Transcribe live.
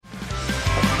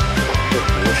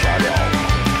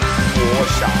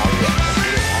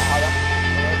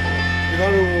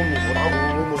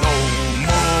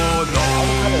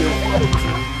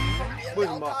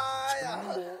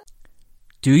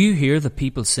Do you hear the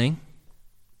people sing?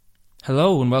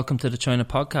 Hello and welcome to the China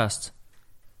Podcast.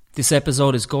 This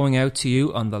episode is going out to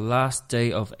you on the last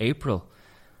day of April.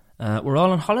 We're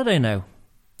all on holiday now,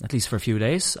 at least for a few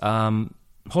days.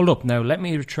 Hold up now, let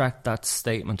me retract that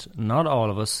statement. Not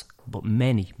all of us, but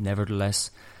many,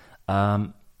 nevertheless.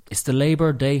 It's the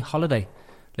Labor Day holiday.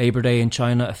 Labor Day in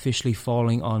China officially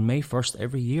falling on May 1st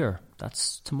every year.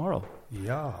 That's tomorrow.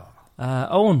 Yeah.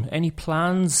 Owen, any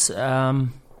plans,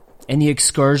 any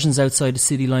excursions outside the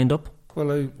city lined up?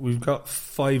 Well, we've got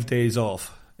 5 days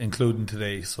off, including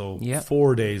today, so Yeah.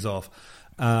 4 days off.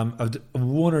 I've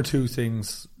one or two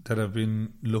things that I've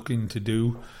been looking to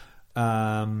do.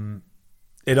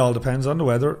 It all depends on the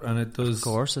weather, and it does. Of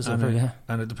course, as and ever, yeah.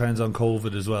 And it depends on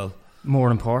COVID as well. More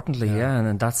importantly, yeah,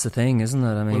 and that's the thing, isn't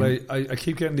it? I mean, Well, I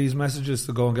keep getting these messages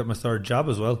to go and get my third jab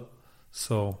as well.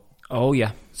 So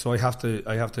yeah. I have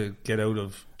to get out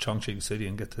of Chongqing City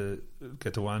and get to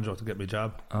Guangzhou to get my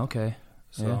jab. Okay.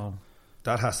 So yeah.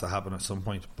 that has to happen at some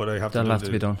point. But I have That'll to have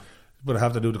to be done. But I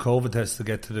have to do the COVID test to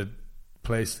get to the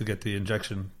place to get the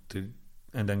injection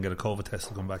and then get a COVID test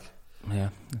to come back. Yeah,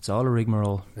 it's all a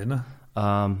rigmarole. Isn't it?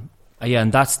 Yeah,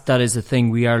 and that is the thing.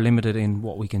 We are limited in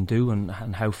what we can do and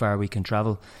how far we can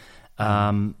travel.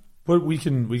 But we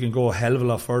can go a hell of a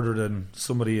lot further than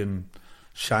somebody in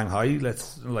Shanghai.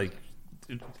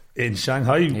 In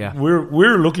Shanghai, Yeah.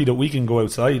 we're lucky that we can go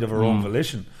outside of our own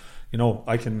volition. You know,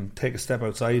 I can take a step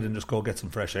outside and just go get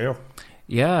some fresh air.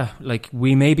 Yeah, like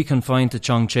we may be confined to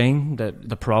Chongqing,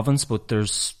 the province, but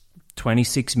there's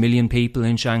 26 million people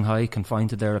in Shanghai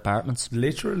confined to their apartments.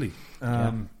 Literally.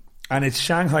 And it's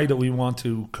Shanghai that we want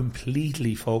to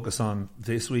completely focus on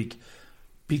this week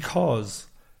because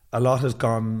a lot has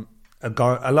gone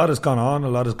on, a lot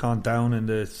has gone down in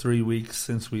the 3 weeks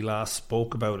since we last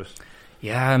spoke about it.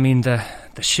 Yeah, I mean, the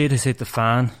shit has hit the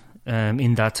fan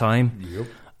in that time.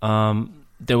 Yep.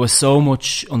 There was so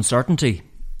much uncertainty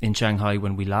in Shanghai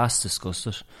when we last discussed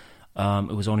it.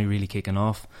 It was only really kicking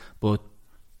off. But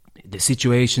the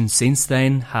situation since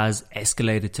then has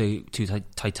escalated to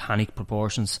titanic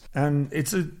proportions. And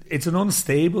it's an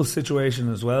unstable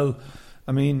situation as well.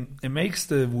 I mean, it makes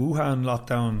the Wuhan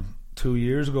lockdown 2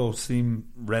 years ago seem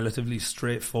relatively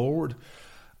straightforward.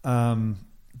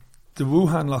 The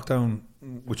Wuhan lockdown,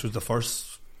 which was the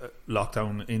first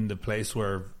lockdown in the place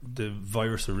where the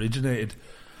virus originated.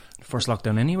 First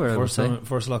lockdown anywhere, I would say.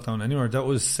 First lockdown anywhere. That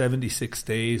was 76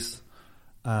 days.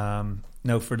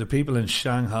 Now, for the people in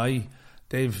Shanghai,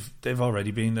 they've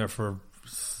already been there for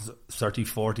 30,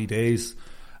 40 days.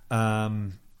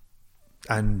 And,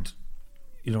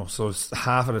 you know, so it's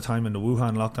half of the time in the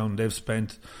Wuhan lockdown they've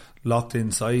spent locked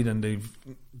inside, and they've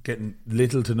getting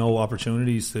little to no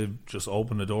opportunities to just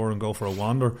open the door and go for a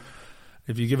wander.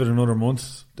 If you give it another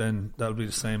month, then that'll be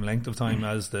the same length of time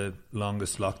as the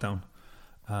longest lockdown.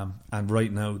 And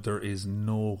right now, there is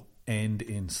no end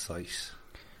in sight.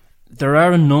 There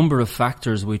are a number of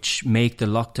factors which make the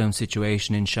lockdown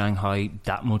situation in Shanghai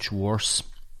that much worse,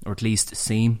 or at least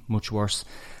seem much worse.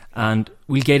 And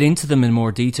we'll get into them in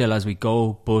more detail as we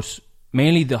go, but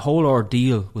mainly the whole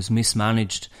ordeal was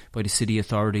mismanaged by the city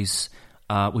authorities,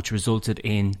 which resulted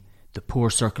in the poor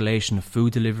circulation of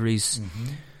food deliveries,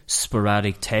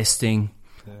 sporadic testing,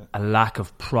 a lack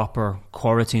of proper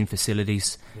quarantine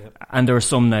facilities. Yep. And there are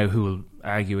some now who will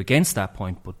argue against that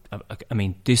point, but I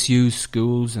mean, disused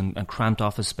schools and cramped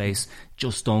office space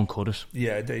just don't cut it.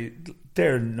 Yeah,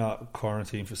 they're not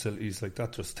quarantine facilities. Like,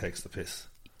 that just takes the piss.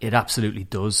 It absolutely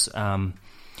does.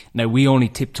 Now, we only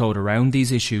tiptoed around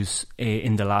these issues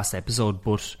in the last episode,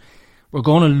 but we're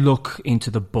going to look into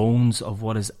the bones of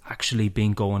what has actually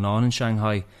been going on in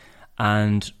Shanghai,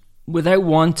 and without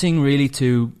wanting really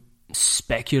to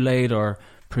speculate or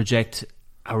project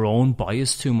our own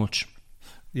bias too much.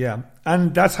 Yeah,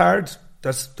 and that's hard.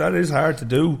 That is hard to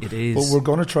do. It is. But we're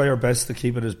going to try our best to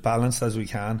keep it as balanced as we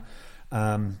can.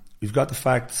 We've got the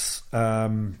facts.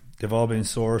 They've all been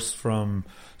sourced from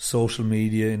social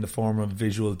media in the form of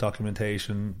visual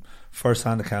documentation,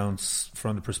 first-hand accounts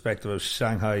from the perspective of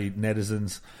Shanghai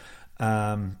netizens,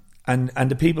 and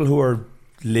the people who are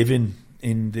living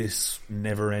in this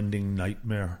never-ending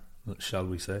nightmare, shall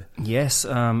we say. Yes.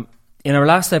 In our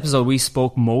last episode, we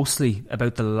spoke mostly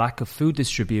about the lack of food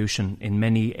distribution in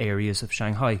many areas of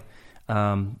Shanghai.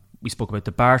 We spoke about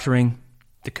the bartering,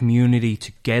 the community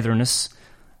togetherness,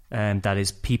 that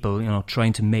is people,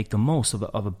 trying to make the most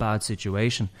of a bad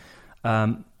situation.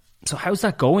 So how's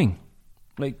that going?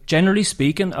 Like, generally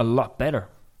speaking, a lot better.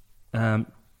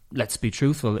 Let's be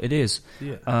truthful, it is.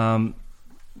 Yeah.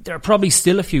 There are probably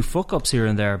still a few fuck-ups here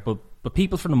and there, but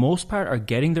people for the most part are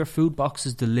getting their food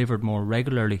boxes delivered more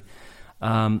regularly.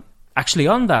 actually,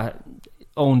 on that,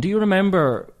 Owen, do you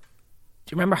remember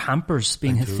hampers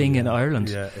being a thing in Ireland?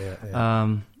 Yeah.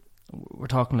 We're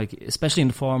talking like, especially in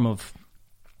the form of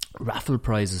raffle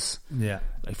prizes,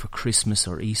 like for Christmas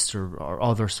or Easter or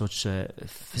other such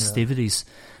festivities.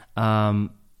 And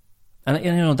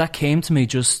that came to me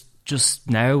just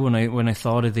now when I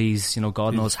thought of these.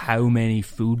 God knows how many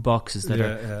food boxes that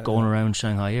are going around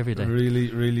Shanghai every day.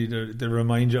 Really, they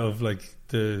remind you of like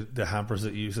the hampers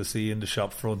that you used to see in the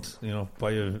shop front.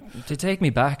 They take me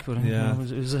back, but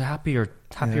it was a happier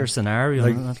scenario.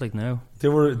 Not like now. They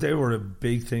were a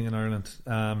big thing in Ireland.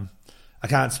 I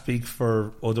can't speak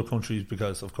for other countries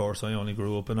because, of course, I only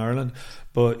grew up in Ireland.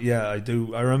 But yeah, I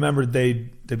do. I remember they'd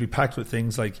be packed with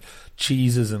things like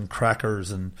cheeses and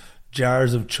crackers and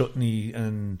jars of chutney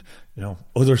and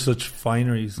other such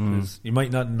fineries. You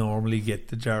might not normally get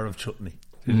the jar of chutney.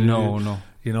 No.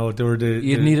 They were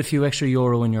you'd need a few extra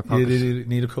euro in your pocket. You'd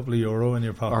need a couple of euro in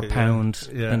your pocket, or pound,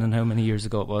 depending on how many years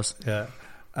ago it was. Yeah,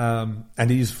 and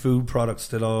these food products,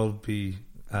 they'll all be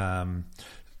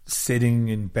sitting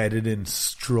embedded in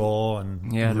straw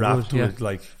and wrapped with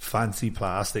like fancy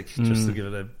plastic just to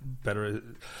give it a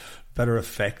better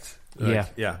effect.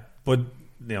 But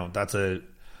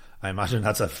I imagine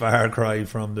that's a far cry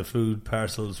from the food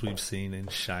parcels we've seen in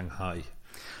Shanghai.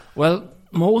 Well,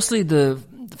 mostly the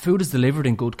food is delivered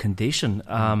in good condition.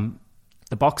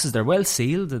 The boxes, they're well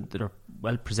sealed, they're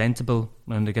well presentable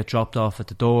when they get dropped off at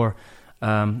the door.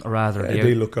 Or rather,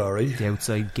 they look alright. The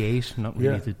outside gate, not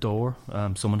really the door.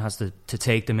 Someone has to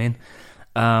take them in.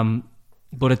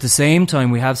 But at the same time,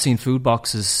 we have seen food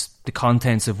boxes, the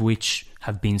contents of which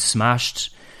have been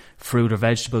smashed, fruit or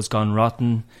vegetables gone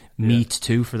rotten, meat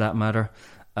too, for that matter,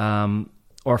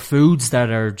 or foods that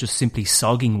are just simply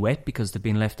sogging wet because they've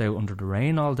been left out under the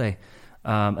rain all day,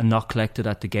 and not collected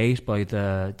at the gate by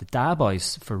the Da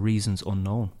boys for reasons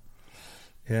unknown.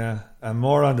 Yeah, and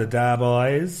more on the Da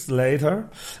boys later.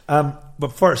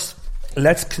 But first,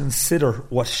 let's consider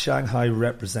what Shanghai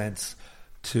represents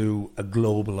to a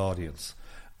global audience.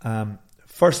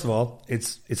 First of all,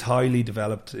 it's highly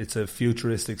developed. It's a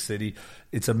futuristic city.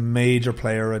 It's a major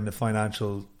player in the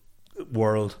financial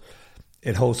world.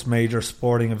 It hosts major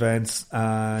sporting events,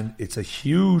 and it's a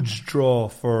huge draw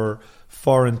for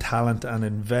foreign talent and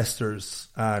investors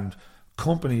and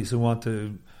companies who want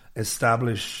to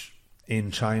establish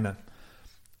in China.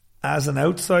 As an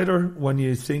outsider, when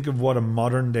you think of what a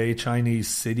modern day Chinese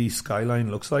city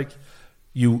skyline looks like,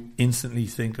 you instantly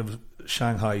think of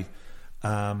Shanghai.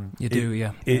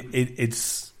 It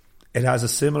has a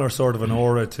similar sort of an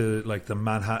aura to like the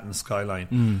Manhattan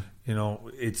skyline.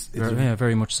 It's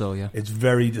very much so. Yeah, it's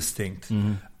very distinct,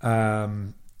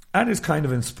 and it's kind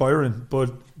of inspiring.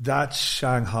 But that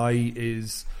Shanghai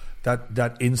is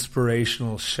that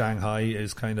inspirational Shanghai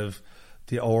is kind of,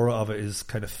 the aura of it is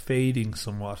kind of fading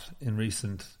somewhat in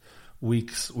recent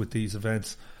weeks with these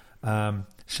events.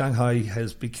 Shanghai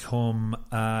has become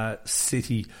a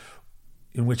city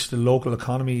in which the local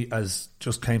economy has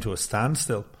just came to a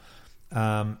standstill,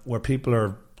 where people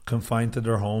are confined to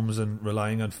their homes and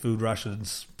relying on food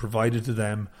rations provided to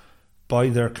them by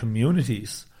their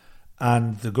communities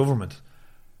and the government.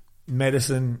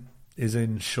 Medicine is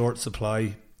in short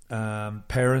supply.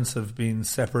 Parents have been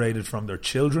separated from their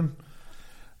children.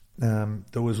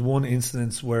 There was one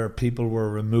instance where people were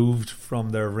removed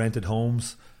from their rented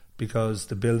homes because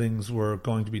the buildings were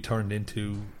going to be turned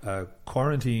into a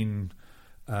quarantine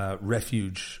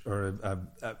refuge or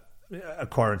a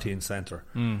quarantine centre.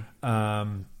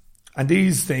 And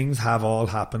these things have all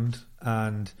happened,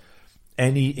 and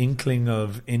any inkling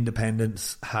of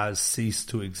independence has ceased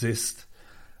to exist.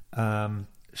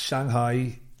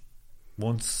 Shanghai,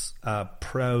 once a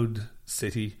proud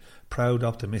city, proud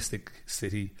optimistic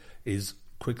city, is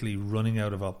quickly running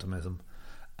out of optimism.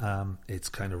 It's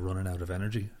kind of running out of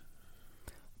energy.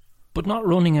 But not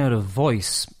running out of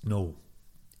voice. No.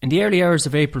 In the early hours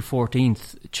of April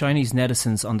 14th, Chinese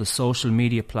netizens on the social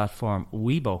media platform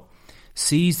Weibo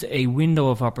seized a window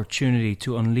of opportunity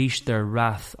to unleash their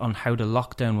wrath on how the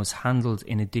lockdown was handled,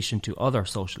 in addition to other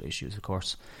social issues, of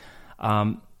course.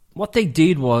 What they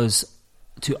did was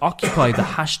to occupy the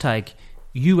hashtag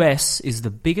US is the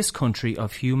biggest country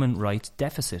of human rights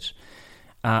deficit.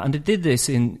 And they did this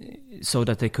so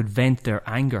that they could vent their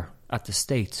anger at the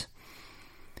state.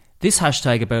 This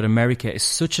hashtag about America is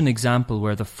such an example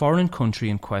where the foreign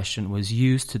country in question was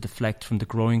used to deflect from the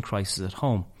growing crisis at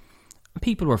home. And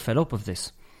people were fed up of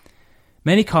this.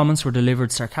 Many comments were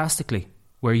delivered sarcastically,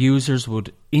 where users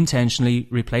would intentionally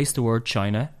replace the word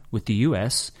China with the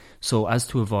US so as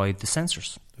to avoid the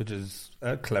censors. Which is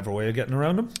a clever way of getting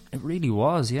around them. It really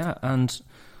was, yeah. And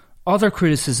Other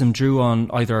criticism drew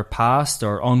on either past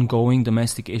or ongoing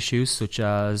domestic issues, such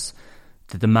as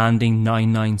the demanding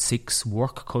 996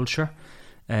 work culture.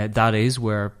 That is,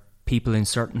 where people in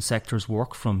certain sectors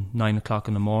work from 9 o'clock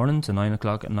in the morning to 9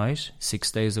 o'clock at night,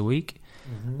 6 days a week.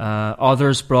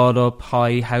 Others brought up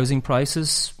high housing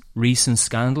prices, recent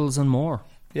scandals and more.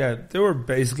 Yeah, they were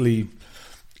basically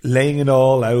laying it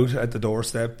all out at the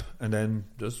doorstep and then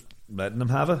just letting them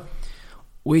have it.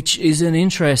 Which is an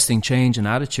interesting change in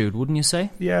attitude, wouldn't you say?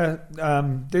 Yeah,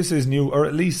 this is new, or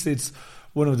at least it's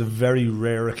one of the very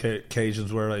rare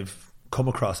occasions where I've come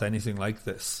across anything like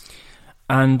this.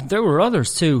 And there were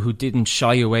others too who didn't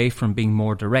shy away from being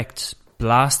more direct,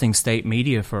 blasting state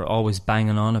media for always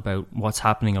banging on about what's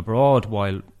happening abroad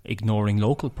while ignoring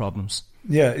local problems.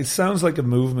 Yeah, it sounds like a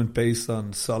movement based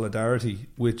on solidarity,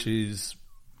 which is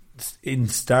in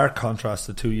stark contrast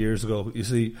to 2 years ago. You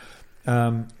see,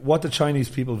 what the Chinese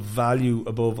people value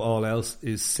above all else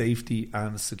is safety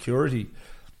and security.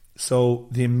 So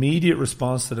the immediate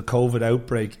response to the COVID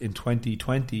outbreak in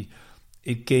 2020,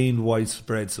 it gained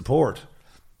widespread support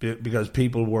because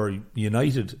people were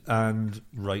united, and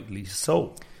rightly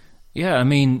so. Yeah, I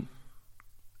mean,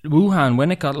 Wuhan,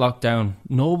 when it got locked down,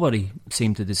 nobody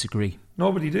seemed to disagree.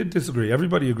 Nobody did disagree.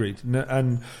 Everybody agreed.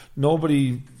 And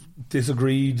nobody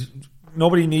disagreed.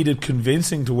 Nobody needed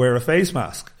convincing to wear a face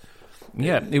mask.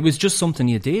 Yeah, it was just something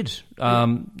you did.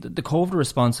 The COVID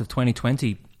response of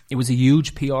 2020, it was a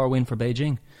huge PR win for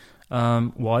Beijing.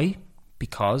 Why?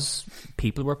 Because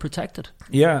people were protected.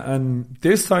 Yeah, and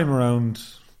this time around,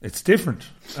 it's different.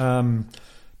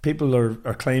 People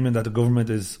are claiming that the government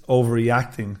is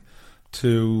overreacting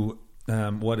to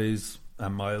what is a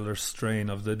milder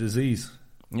strain of the disease.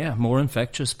 Yeah, more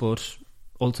infectious, but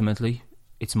ultimately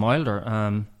it's milder.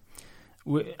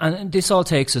 And this all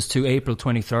takes us to April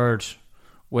 23rd,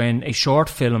 when a short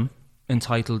film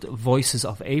entitled Voices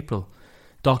of April,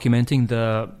 documenting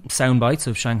the sound bites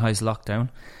of Shanghai's lockdown,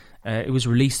 it was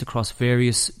released across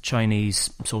various Chinese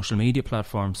social media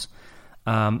platforms.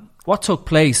 What took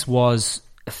place was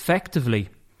effectively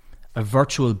a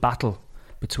virtual battle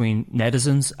between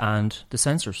netizens and the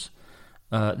censors.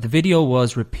 The video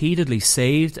was repeatedly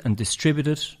saved and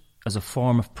distributed as a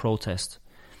form of protest.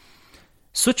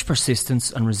 Such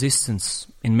persistence and resistance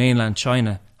in mainland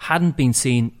China hadn't been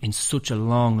seen in such a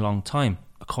long time,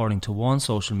 according to one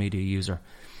social media user.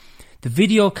 The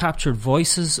video captured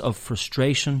voices of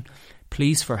frustration,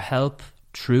 pleas for help,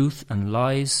 truth and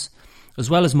lies, as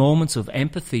well as moments of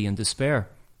empathy and despair.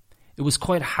 It was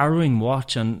quite a harrowing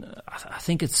watch, and I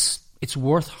think it's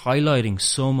worth highlighting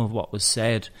some of what was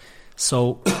said.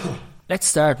 So let's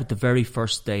start with the very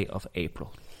first day of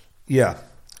April. Yeah.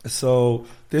 So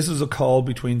this was a call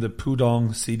between the Pudong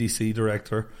CDC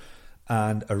director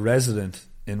and a resident,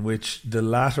 in which the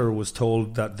latter was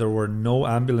told that there were no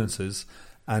ambulances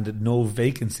and no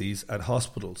vacancies at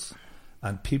hospitals,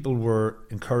 and people were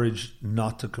encouraged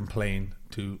not to complain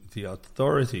to the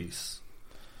authorities.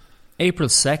 April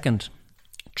 2nd,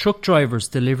 truck drivers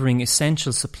delivering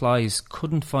essential supplies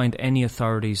couldn't find any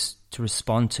authorities to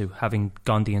respond to, having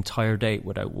gone the entire day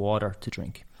without water to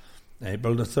drink.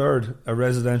 April the 3rd, a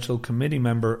residential committee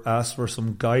member asked for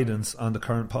some guidance on the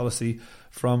current policy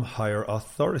from higher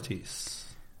authorities.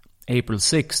 April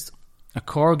 6th, a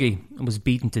corgi was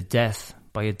beaten to death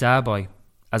by a dabai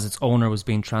as its owner was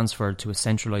being transferred to a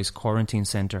centralised quarantine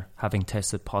centre, having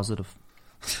tested positive.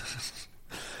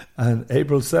 And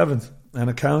April 7th, an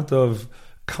account of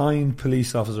kind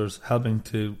police officers helping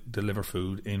to deliver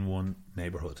food in one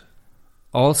neighbourhood.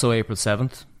 Also April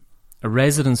 7th, a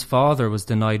resident's father was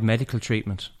denied medical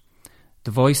treatment.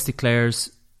 The voice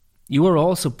declares, "You were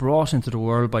also brought into the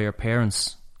world by your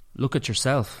parents. Look at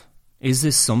yourself. Is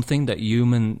this something that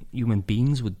human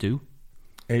beings would do?"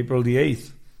 April the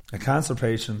 8th, a cancer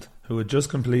patient who had just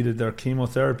completed their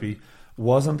chemotherapy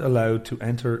wasn't allowed to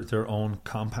enter their own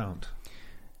compound.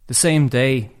 The same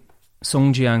day,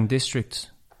 Songjiang district,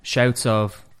 shouts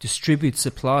of "Distribute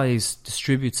supplies,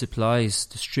 distribute supplies,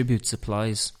 distribute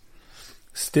supplies."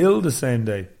 Still the same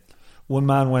day, one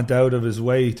man went out of his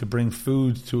way to bring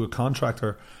food to a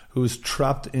contractor who was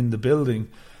trapped in the building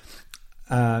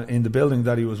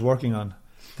that he was working on.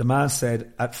 The man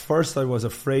said, "At first I was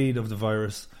afraid of the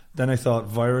virus. Then I thought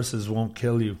viruses won't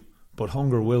kill you, but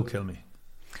hunger will kill me."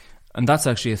 And that's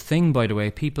actually a thing, by the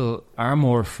way. People are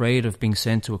more afraid of being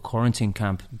sent to a quarantine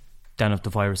camp than of the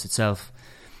virus itself,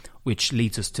 which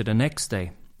leads us to the next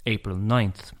day, April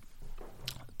 9th.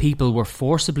 People were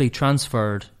forcibly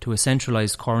transferred to a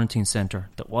centralised quarantine centre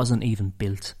that wasn't even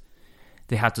built.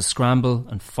 They had to scramble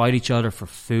and fight each other for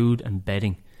food and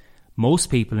bedding. Most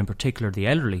people, in particular the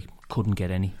elderly, couldn't get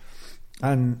any.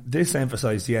 And this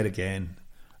emphasised yet again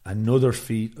another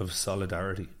feat of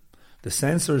solidarity. The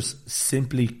censors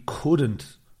simply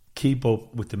couldn't keep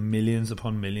up with the millions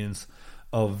upon millions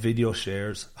of video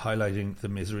shares highlighting the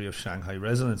misery of Shanghai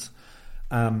residents.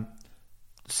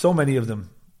 So many of them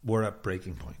were at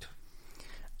breaking point.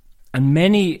 And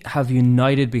many have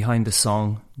united behind the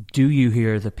song "Do You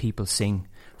Hear the People Sing"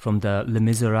 from the Les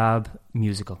Miserables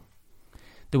musical.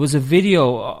 There was a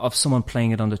video of someone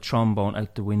playing it on the trombone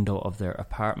out the window of their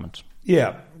apartment.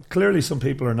 Yeah, clearly some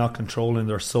people are not controlling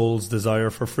their soul's desire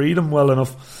for freedom well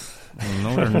enough.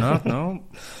 No, they're not, no.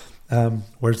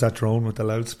 Where's that drone with the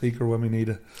loudspeaker when we need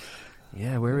it?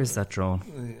 Yeah, where is that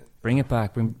drone? Bring it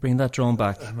back. Bring that drone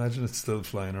back. I imagine it's still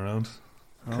flying around.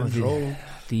 Control.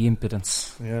 The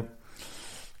impotence. Yeah.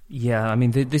 Yeah, I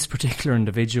mean, this particular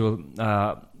individual,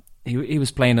 he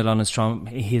was playing it on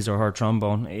his or her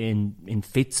trombone in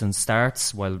fits and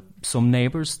starts, while some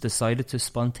neighbours decided to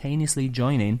spontaneously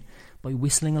join in by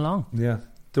whistling along. Yeah.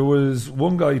 There was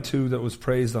one guy too that was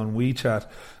praised on WeChat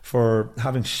for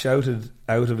having shouted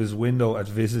out of his window at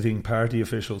visiting party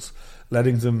officials,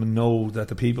 letting them know that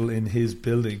the people in his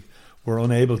building were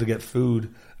unable to get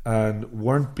food and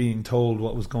weren't being told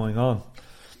what was going on.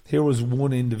 Here was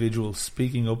one individual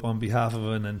speaking up on behalf of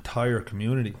an entire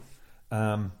community.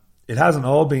 It hasn't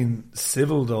all been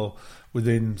civil though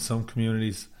within some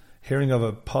communities. Hearing of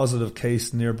a positive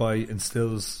case nearby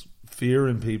instills fear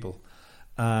in people.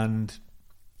 And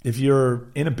if you're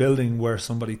in a building where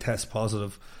somebody tests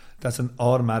positive, that's an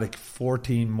automatic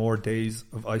 14 more days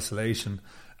of isolation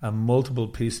and multiple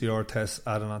PCR tests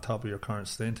added on top of your current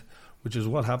stint, which is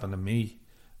what happened to me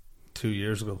 2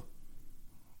 years ago.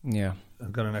 Yeah. I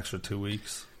got an extra 2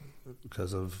 weeks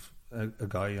because of a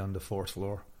guy on the 4th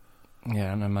floor.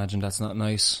 Yeah, and I imagine that's not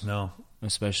nice. No.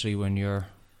 Especially when you're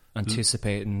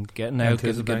anticipating getting out,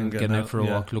 getting out for a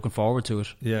walk, looking forward to it.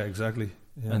 Yeah, exactly.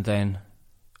 Yeah. And then,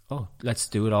 let's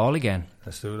do it all again.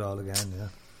 Let's do it all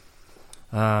again,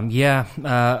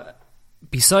 yeah.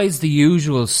 Besides the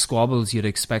usual squabbles you'd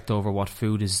expect over what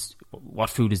food is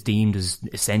deemed as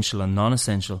essential and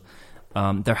non-essential,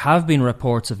 there have been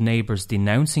reports of neighbours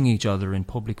denouncing each other in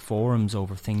public forums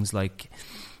over things like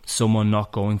someone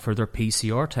not going for their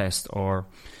PCR test or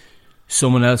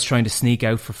someone else trying to sneak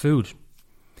out for food.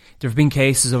 There have been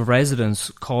cases of residents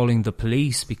calling the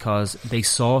police because they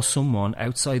saw someone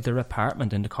outside their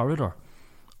apartment in the corridor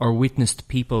or witnessed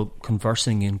people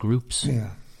conversing in groups. Yeah.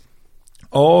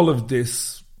 All of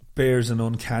this bears an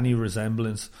uncanny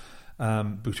resemblance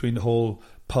between the whole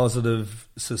positive,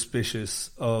 suspicious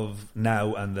of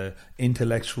now and the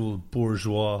intellectual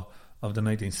bourgeois of the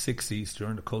 1960s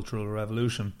during the Cultural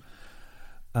Revolution.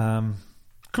 Come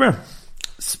here.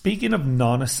 Speaking of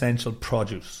non-essential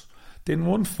produce, didn't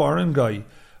one foreign guy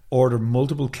order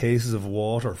multiple cases of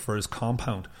water for his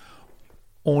compound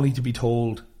only to be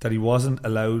told that he wasn't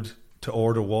allowed to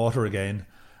order water again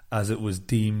as it was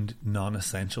deemed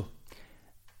non-essential?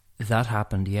 That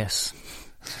happened, yes.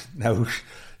 Now,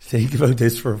 think about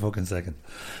this for a fucking second.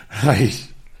 Right.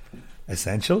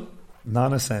 Essential,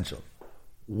 non-essential.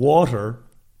 Water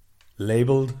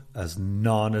labelled as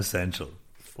non-essential.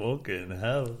 Fucking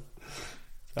hell.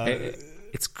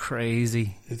 It's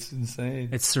crazy. It's insane.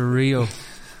 It's surreal.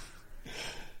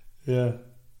 Yeah.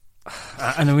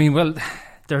 And I mean, well,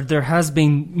 there has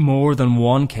been more than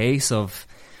one case of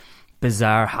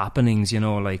bizarre happenings,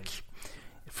 like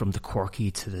from the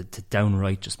quirky to the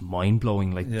downright just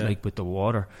mind-blowing, like with the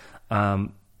water.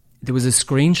 There was a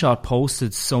screenshot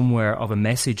posted somewhere of a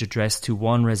message addressed to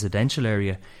one residential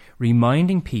area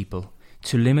reminding people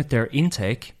to limit their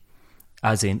intake,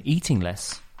 as in eating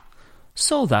less,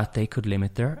 so that they could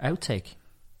limit their outtake.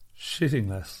 Shitting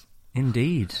less.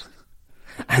 Indeed.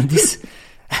 And this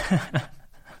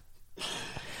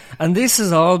and this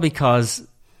is all because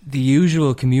the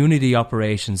usual community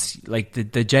operations, like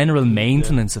the general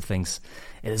maintenance of things,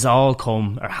 it has all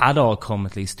come, or had all come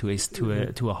at least, to a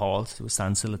halt, to a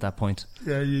standstill at that point.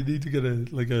 Yeah, you need to get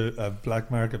a black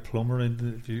market plumber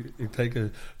in if you take a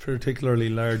particularly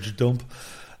large dump.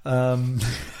 But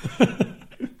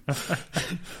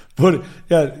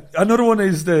yeah, another one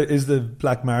is the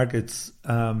black markets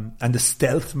and the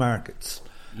stealth markets.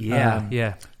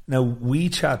 Yeah. Now,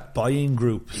 WeChat buying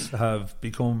groups have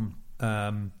become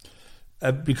one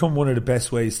of the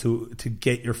best ways to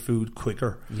get your food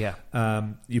quicker. Yeah.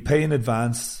 You pay in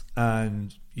advance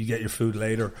and you get your food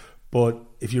later. But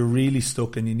if you're really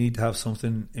stuck and you need to have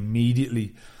something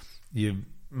immediately, you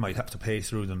might have to pay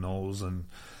through the nose. And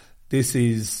this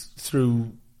is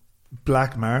through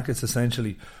black markets,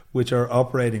 essentially, which are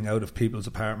operating out of people's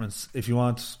apartments. If you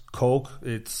want Coke,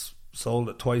 it's sold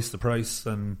at twice the price,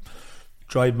 and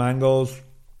dried mangoes,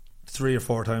 3 or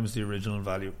 4 times the original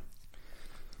value.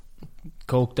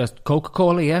 That's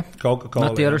Coca-Cola, yeah? Coca-Cola.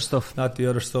 Not the other stuff. Not the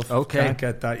other stuff. Okay. Can't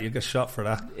get that. You get shot for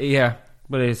that. Yeah,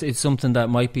 but it's something that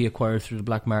might be acquired through the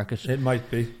black market. It might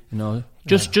be.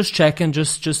 Just checking,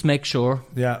 just make sure.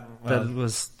 Yeah, that it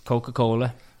was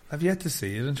Coca-Cola. I've yet to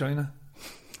see it in China.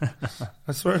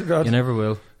 I swear to God, you never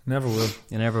will. Never will.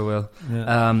 You never will.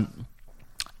 Yeah.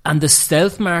 And the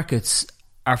stealth markets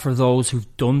are for those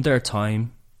who've done their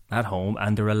time at home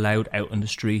and they're allowed out on the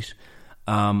street.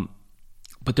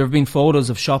 But there have been photos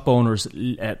of shop owners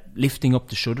lifting up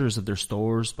the shutters of their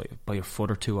stores by a foot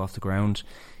or two off the ground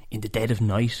in the dead of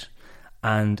night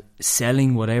and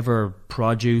selling whatever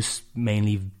produce,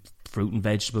 mainly fruit and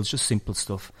vegetables, just simple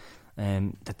stuff,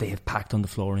 that they have packed on the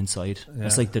floor inside. Yeah.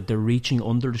 It's like they're reaching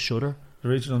under the shutter,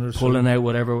 pulling out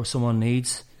whatever someone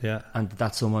needs, and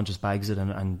that someone just bags it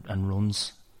and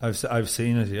runs. I've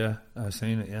seen it, yeah.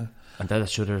 And that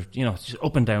shutter, just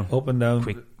up and down.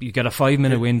 Quick. You get a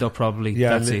 5-minute window probably.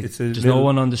 Yeah, that's it. There's no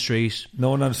one on the street.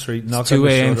 No one on the street. It's 2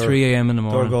 a.m., 3 a.m. in the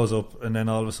morning. Door goes up and then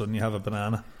all of a sudden you have a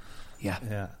banana.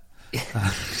 Yeah.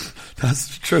 That's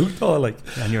the truth though.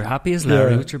 And you're happy as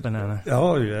Larry with your banana.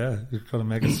 Oh yeah. You're going to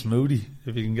make a smoothie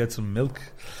if you can get some milk.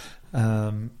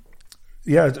 But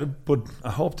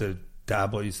I hope the Da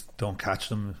boys don't catch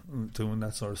them doing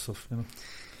that sort of stuff,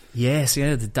 Yes,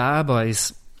 the Da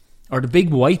boys, or the big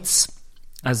whites,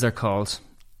 as they're called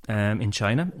in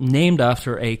China, named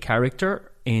after a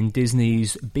character in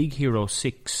Disney's Big Hero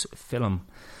 6 film.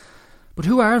 But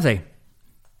who are they?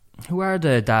 Who are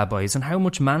the Da boys, and how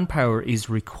much manpower is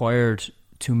required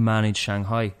to manage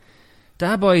Shanghai?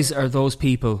 Da boys are those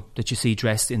people that you see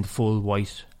dressed in the full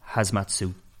white hazmat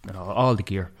suit, all the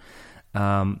gear.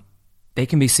 They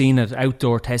can be seen at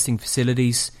outdoor testing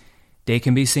facilities. They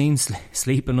can be seen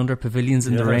sleeping under pavilions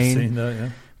in the rain, I've seen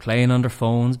that, playing on their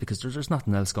phones because there's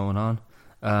nothing else going on,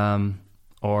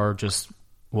 or just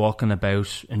walking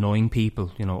about annoying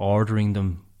people, ordering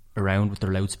them around with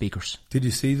their loudspeakers. Did you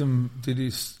see them?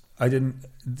 I didn't.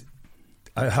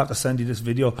 I have to send you this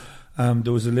video.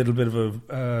 There was a little bit of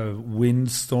a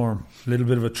windstorm, a little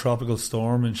bit of a tropical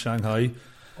storm in Shanghai.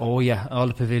 Oh yeah, all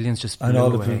the pavilions just blew away. And all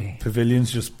the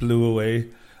pavilions just blew away.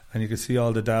 And you could see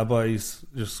all the Da boys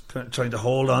just trying to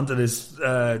hold on to this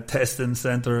testing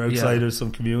centre outside of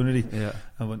some community. Yeah.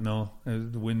 But no,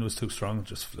 the wind was too strong; it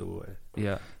just flew away.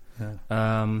 Yeah.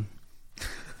 And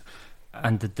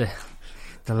the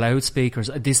loudspeakers.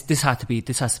 This has to be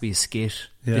a skit.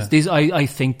 Yeah. I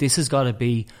think this has got to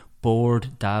be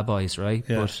bored Da boys, right?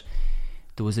 Yeah. But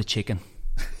there was a chicken.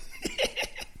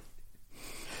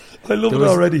 I love it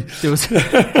already. There was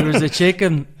a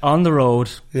chicken on the road.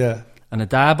 Yeah. And a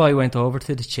Da boy went over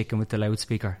to the chicken with the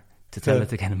loudspeaker to tell it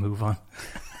to kind of move on.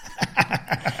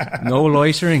 No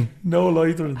loitering.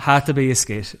 Had to be a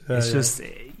skit. It's just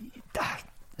it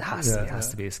has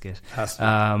to be a skit.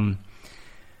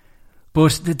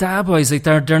 But the Da boys,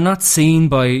 they're not seen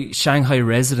by Shanghai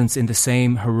residents in the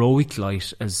same heroic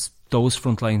light as those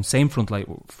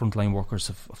frontline workers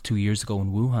of 2 years ago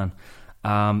in Wuhan.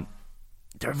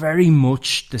 They're very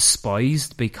much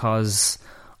despised because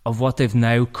of what they've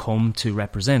now come to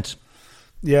represent.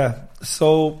 Yeah,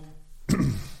 so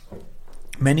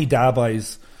many Da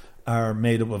boys are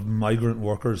made up of migrant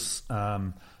workers.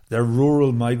 They're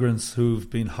rural migrants who've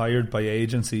been hired by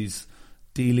agencies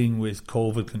dealing with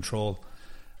COVID control.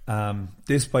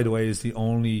 This, by the way, is the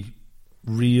only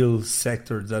real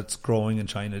sector that's growing in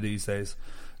China these days.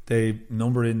 They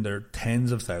number in their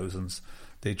tens of thousands.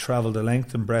 They travel the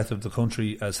length and breadth of the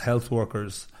country as health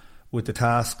workers with the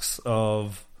tasks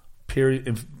of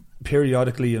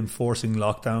periodically enforcing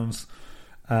lockdowns,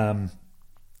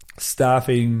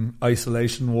 staffing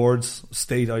isolation wards,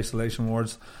 state isolation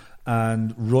wards,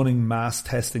 and running mass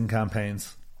testing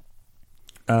campaigns.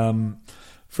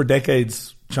 For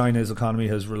decades, China's economy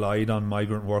has relied on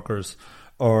migrant workers,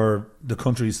 or the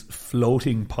country's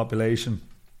floating population,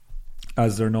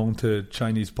 as they're known to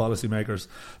Chinese policymakers.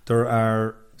 There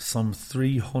are some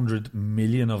 300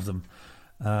 million of them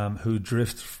who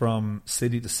drift from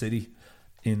city to city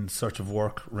in search of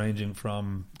work, ranging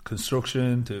from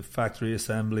construction to factory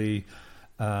assembly,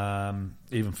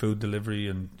 even food delivery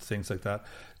and things like that.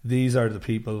 These are the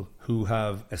people who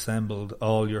have assembled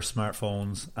all your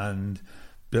smartphones and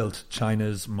built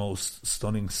China's most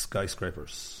stunning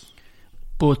skyscrapers.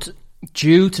 But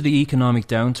due to the economic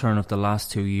downturn of the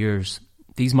last 2 years,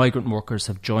 these migrant workers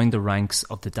have joined the ranks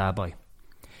of the Da boy.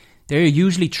 They are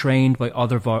usually trained by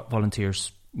other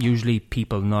volunteers, usually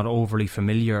people not overly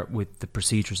familiar with the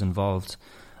procedures involved.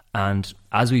 And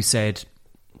as we said,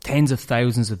 tens of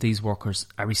thousands of these workers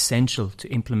are essential to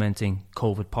implementing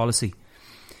COVID policy.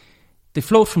 They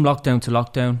float from lockdown to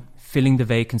lockdown, filling the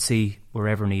vacancy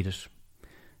wherever needed.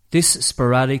 This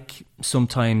sporadic,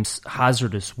 sometimes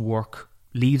hazardous work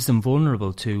leaves them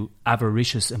vulnerable to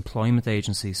avaricious employment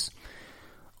agencies.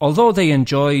 Although they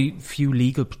enjoy few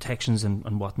legal protections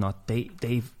and whatnot,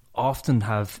 they often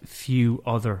have few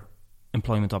other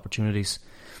employment opportunities,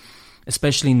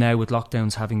 especially now with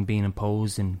lockdowns having been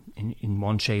imposed in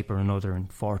one shape or another in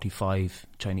 45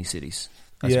 Chinese cities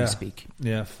as we speak.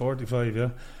 Yeah, 45,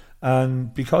 yeah.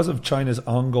 And because of China's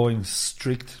ongoing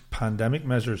strict pandemic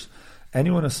measures,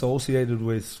 anyone associated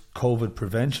with COVID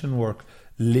prevention work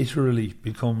literally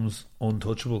becomes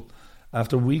untouchable.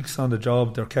 After weeks on the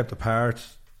job, they're kept apart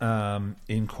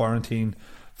in quarantine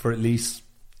for at least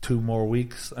 2 more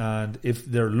weeks, and if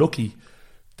they're lucky,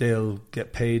 they'll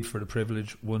get paid for the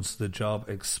privilege once the job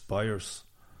expires.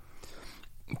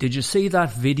 Did you see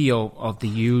that video of the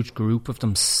huge group of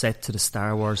them set to the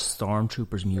Star Wars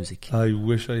Stormtroopers music? I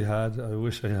wish I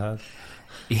had.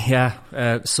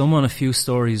 Yeah, someone a few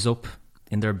stories up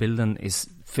in their building is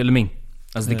filming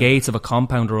as the gates of a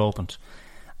compound are opened,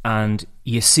 and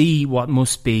you see what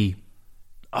must be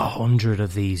 100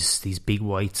 of these big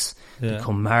whites. They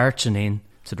come marching in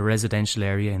to the residential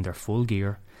area in their full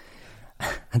gear,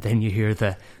 and then you hear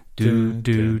the do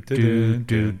do do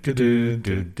do do do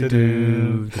do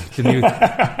do the music.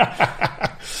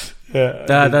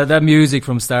 That music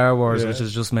from Star Wars, which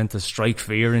is just meant to strike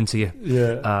fear into you.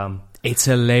 It's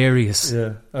hilarious.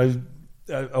 Yeah,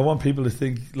 I want people to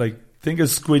think of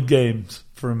Squid Games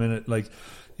for a minute, like,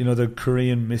 you know, the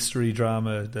Korean mystery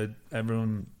drama that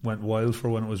everyone went wild for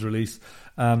when it was released.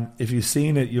 If you've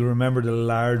seen it, you'll remember the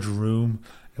large room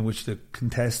in which the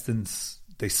contestants,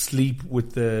 they sleep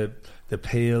with the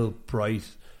pale, bright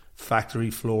factory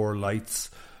floor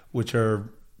lights, which are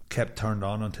kept turned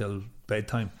on until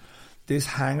bedtime. This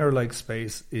hangar-like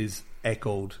space is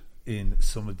echoed in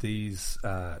some of these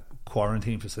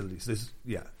quarantine facilities.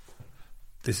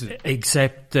 This is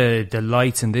except the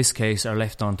lights in this case are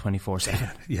left on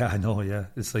 24/7. Yeah, I know. Yeah,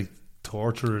 it's like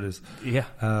torture. It is. Yeah,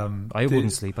 I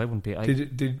wouldn't sleep. I wouldn't be.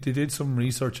 They did some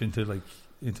research into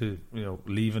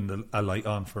leaving a light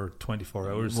on for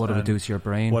 24 hours. What it would do to your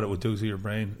brain. What it would do to your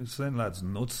brain. It's saying that's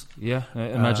nuts. Yeah,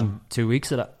 imagine 2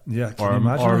 weeks of that. Yeah, can you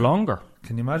imagine or it? longer.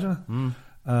 Can you imagine it?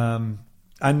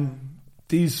 And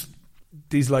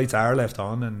these lights are left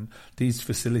on, and these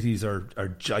facilities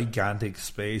are gigantic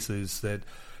spaces that,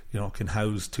 you know, can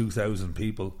house 2,000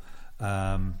 people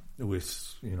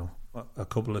with, you know, a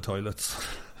couple of toilets.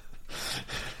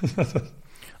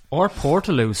 Or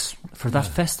Portaloos for that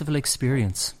festival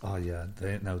experience. Oh yeah,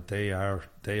 they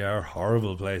are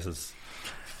horrible places.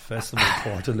 Festival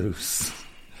Portaloos.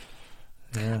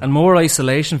 Yeah. And more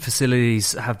isolation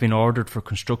facilities have been ordered for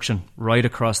construction right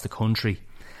across the country.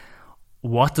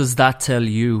 What does that tell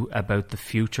you about the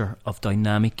future of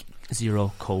dynamic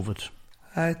zero COVID?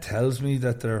 It tells me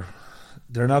that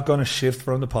they're not going to shift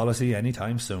from the policy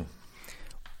anytime soon.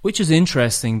 Which is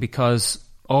interesting because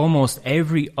almost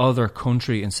every other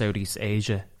country in Southeast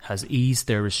Asia has eased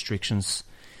their restrictions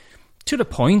to the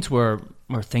point where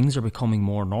things are becoming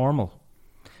more normal.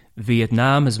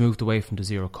 Vietnam has moved away from the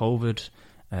zero COVID.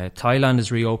 Thailand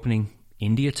is reopening.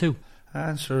 India too.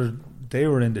 And sure, they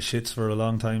were in the shits for a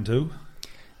long time too.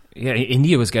 Yeah,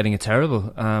 India was getting it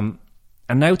terrible. And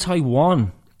now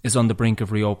Taiwan is on the brink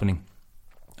of reopening.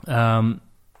 They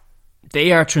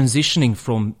are transitioning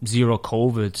from zero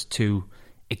COVID to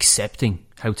accepting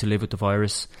how to live with the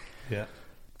virus. Yeah.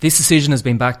 This decision has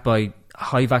been backed by a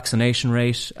high vaccination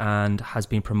rate and has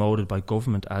been promoted by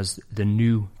government as the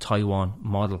new Taiwan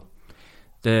model.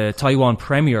 The Taiwan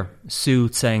Premier, Su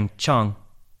Tseng-chang,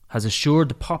 has assured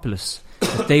the populace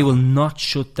that they will not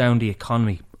shut down the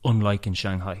economy, unlike in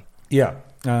Shanghai. Yeah,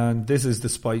 and this is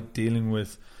despite dealing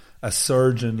with a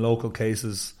surge in local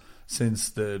cases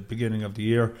since the beginning of the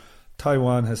year.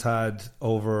 Taiwan has had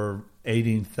over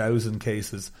 18,000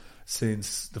 cases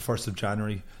since the 1st of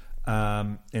January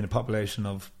in a population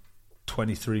of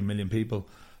 23 million people.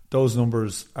 Those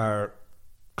numbers are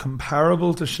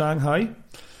comparable to Shanghai.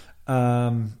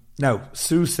 Now,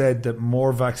 Su said that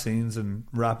more vaccines and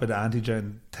rapid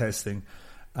antigen testing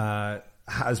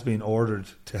has been ordered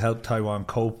to help Taiwan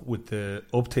cope with the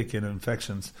uptick in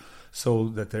infections so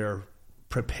that they're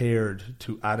prepared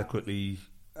to adequately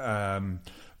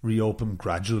reopen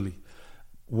gradually,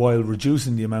 while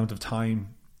reducing the amount of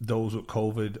time those with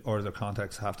COVID or their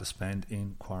contacts have to spend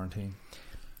in quarantine.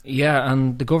 Yeah,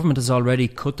 and the government has already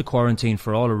cut the quarantine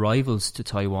for all arrivals to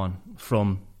Taiwan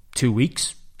from 2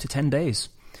 weeks to 10 days.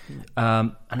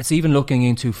 And it's even looking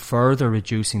into further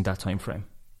reducing that time frame.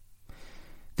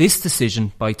 This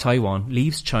decision by Taiwan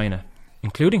leaves China,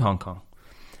 including Hong Kong,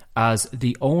 as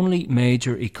the only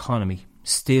major economy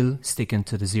still sticking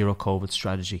to the zero COVID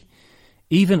strategy.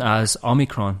 even as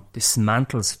Omicron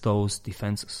dismantles those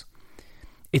defences.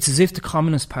 It's as if the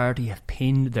Communist Party have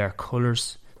pinned their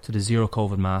colours to the zero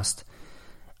COVID mast,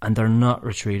 and they're not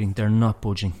retreating, they're not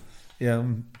budging. Yeah,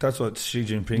 that's what Xi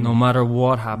Jinping... No matter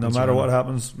what happens. No matter what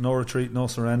happens, no retreat, no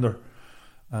surrender.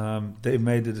 They've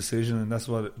made the decision, and that's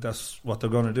what they're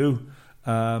going to do.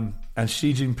 And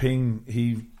Xi Jinping,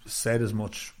 he said as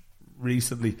much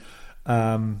recently,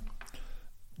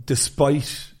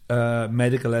 despite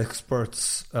medical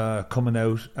experts coming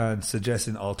out and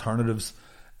suggesting alternatives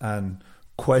and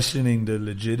questioning the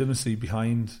legitimacy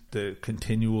behind the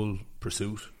continual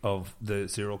pursuit of the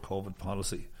zero COVID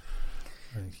policy.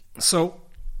 So,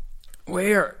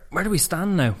 where do we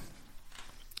stand now?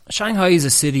 Shanghai is a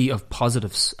city of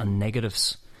positives and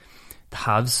negatives, the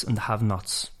haves and the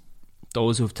have-nots,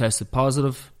 those who have tested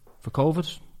positive for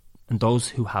COVID and those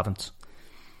who haven't.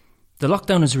 The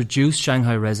lockdown has reduced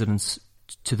Shanghai residents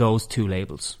to those two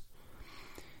labels.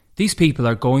 These people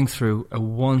are going through a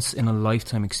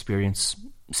once-in-a-lifetime experience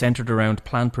centred around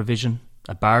planned provision,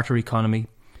 a barter economy,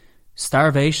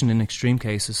 starvation in extreme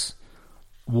cases,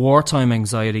 wartime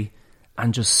anxiety,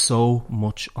 and just so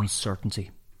much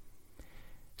uncertainty.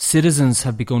 Citizens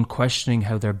have begun questioning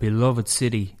how their beloved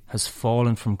city has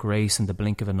fallen from grace in the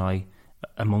blink of an eye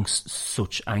amongst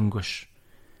such anguish.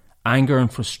 Anger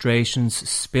and frustrations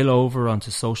spill over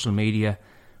onto social media,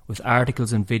 with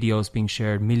articles and videos being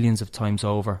shared millions of times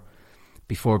over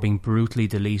before being brutally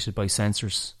deleted by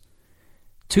censors.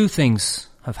 Two things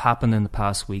have happened in the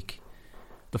past week.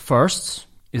 The first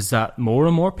is that more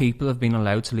and more people have been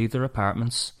allowed to leave their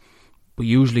apartments, but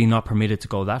usually not permitted to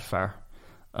go that far,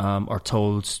 or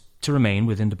told to remain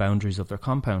within the boundaries of their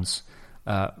compounds.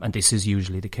 And this is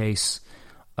usually the case.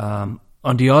 On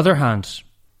the other hand,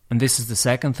 and this is the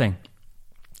second thing,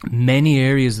 many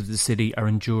areas of the city are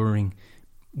enduring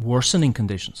worsening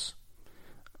conditions,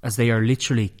 as they are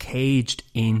literally caged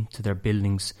into their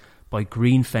buildings by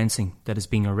green fencing that is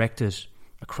being erected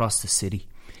across the city.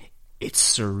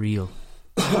 It's surreal.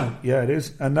 Yeah, it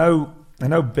is. And now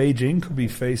Beijing could be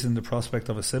facing the prospect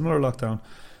of a similar lockdown.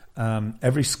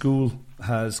 Every school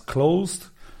has closed,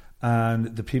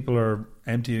 and the people are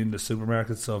emptying the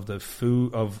supermarkets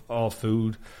of all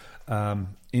food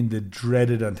in the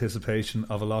dreaded anticipation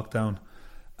of a lockdown.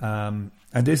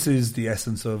 And this is the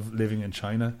essence of living in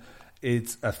China.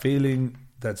 It's a feeling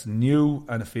that's new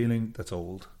and a feeling that's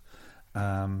old.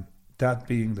 That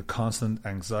being the constant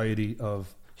anxiety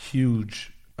of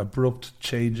huge, abrupt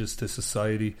changes to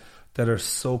society that are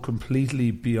so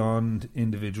completely beyond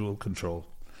individual control.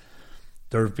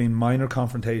 There have been minor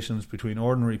confrontations between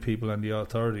ordinary people and the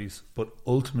authorities, but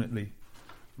ultimately,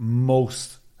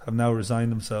 most have now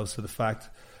resigned themselves to the fact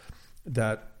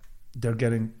that they're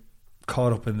getting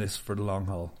caught up in this for the long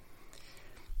haul.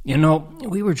 You know,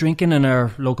 we were drinking in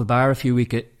our local bar a few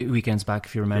weekends back,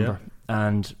 if you remember,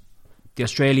 and the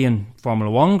Australian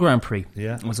Formula 1 Grand Prix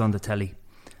was on the telly.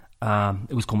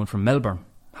 It was coming from Melbourne,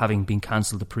 having been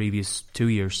cancelled the previous 2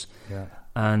 years. Yeah.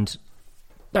 And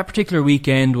that particular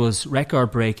weekend was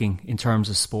record-breaking in terms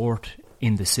of sport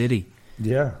in the city.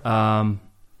 Yeah.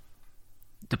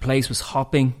 The place was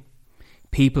hopping.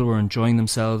 People were enjoying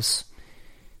themselves.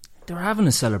 They were having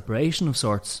a celebration of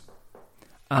sorts.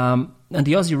 And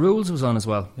the Aussie Rules was on as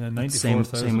well. Yeah,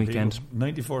 same weekend.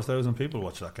 94,000 people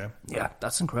watched that game. Yeah,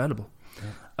 that's incredible.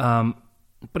 Yeah.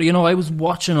 But, you know, I was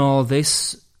watching all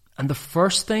this, and the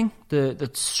first thing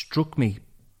that struck me,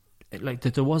 like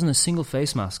that there wasn't a single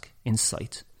face mask in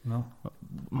sight. No.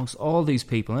 Amongst all these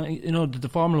people. You know, the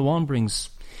Formula 1 brings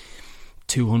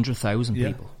 200,000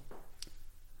 people.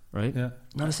 Right? Yeah.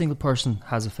 Not a single person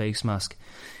has a face mask.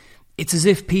 It's as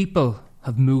if people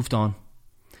have moved on.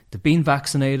 They've been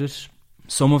vaccinated.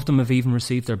 Some of them have even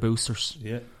received their boosters.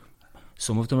 Yeah.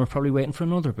 Some of them are probably waiting for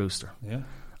another booster. Yeah.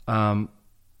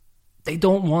 They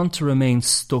don't want to remain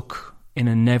stuck in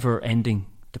a never-ending,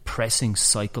 depressing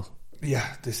cycle. Yeah,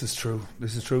 this is true.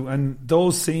 And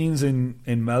those scenes in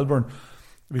Melbourne,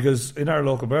 because in our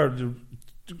local bar, there were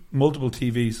multiple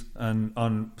TVs and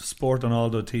on sport on all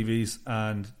the TVs,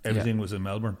 and everything was in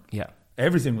Melbourne. Yeah.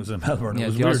 Everything was in Melbourne. Yeah, it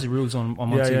was the weird. Aussie Rules on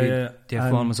one TV, the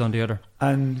F1 was on the other.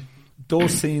 And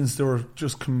those scenes, they were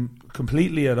just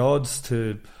completely at odds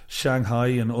to Shanghai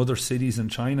and other cities in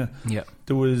China. Yeah.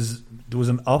 There was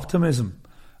an optimism,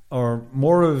 or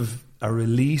more of a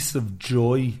release of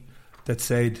joy that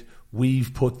said,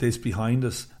 we've put this behind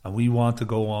us and we want to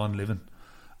go on living.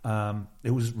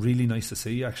 It was really nice to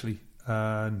see, actually.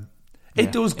 And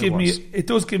it does give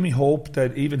me hope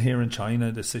that even here in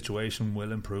China the situation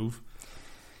will improve.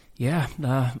 Yeah,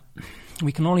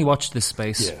 we can only watch this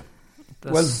space. Yeah.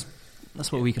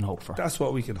 That's what we can hope for. That's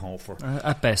what we can hope for.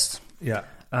 At best. Yeah.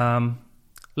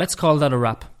 let's call that a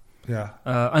wrap. Yeah.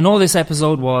 I know this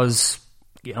episode was,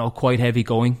 quite heavy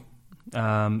going,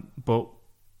 but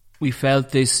we felt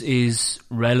this is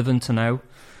relevant to now.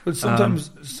 But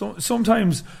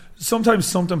sometimes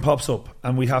something pops up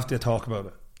and we have to talk about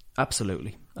it.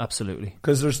 Absolutely.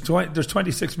 Because there's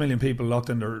 26 million people locked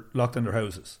in their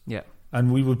houses. Yeah.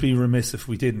 And we would be remiss if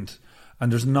we didn't.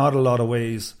 And there's not a lot of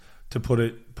ways to put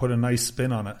a nice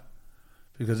spin on it,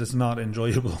 because it's not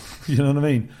enjoyable. You know what I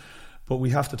mean? But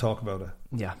we have to talk about it.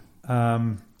 Yeah.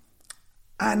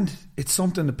 And it's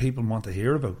something that people want to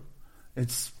hear about.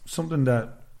 It's something that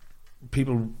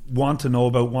people want to know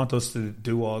about, want us to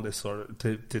do all this sort of,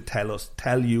 to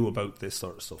tell you about this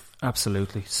sort of stuff.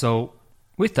 Absolutely. So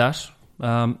with that,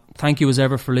 thank you as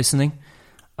ever for listening.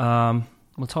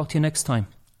 We'll talk to you next time.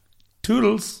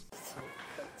 Toodles.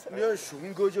 你看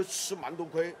熊哥就吃蛮多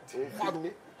亏，画图。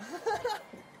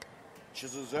其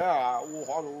实这样啊，我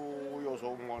画图有时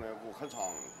候忙的我很长，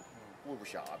我不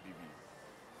瞎逼逼。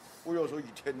我有时候一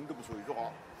天都不说一句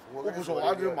话，我不说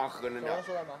话就蛮狠人的。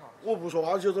我不说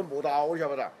话就是没打我，晓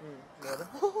不得？没得。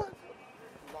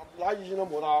那已经都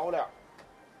没打我了。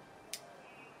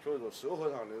所以说社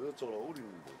会上那个走漏的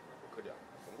不可的，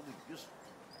没得意思。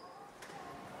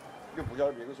你不晓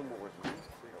得别个是么回事。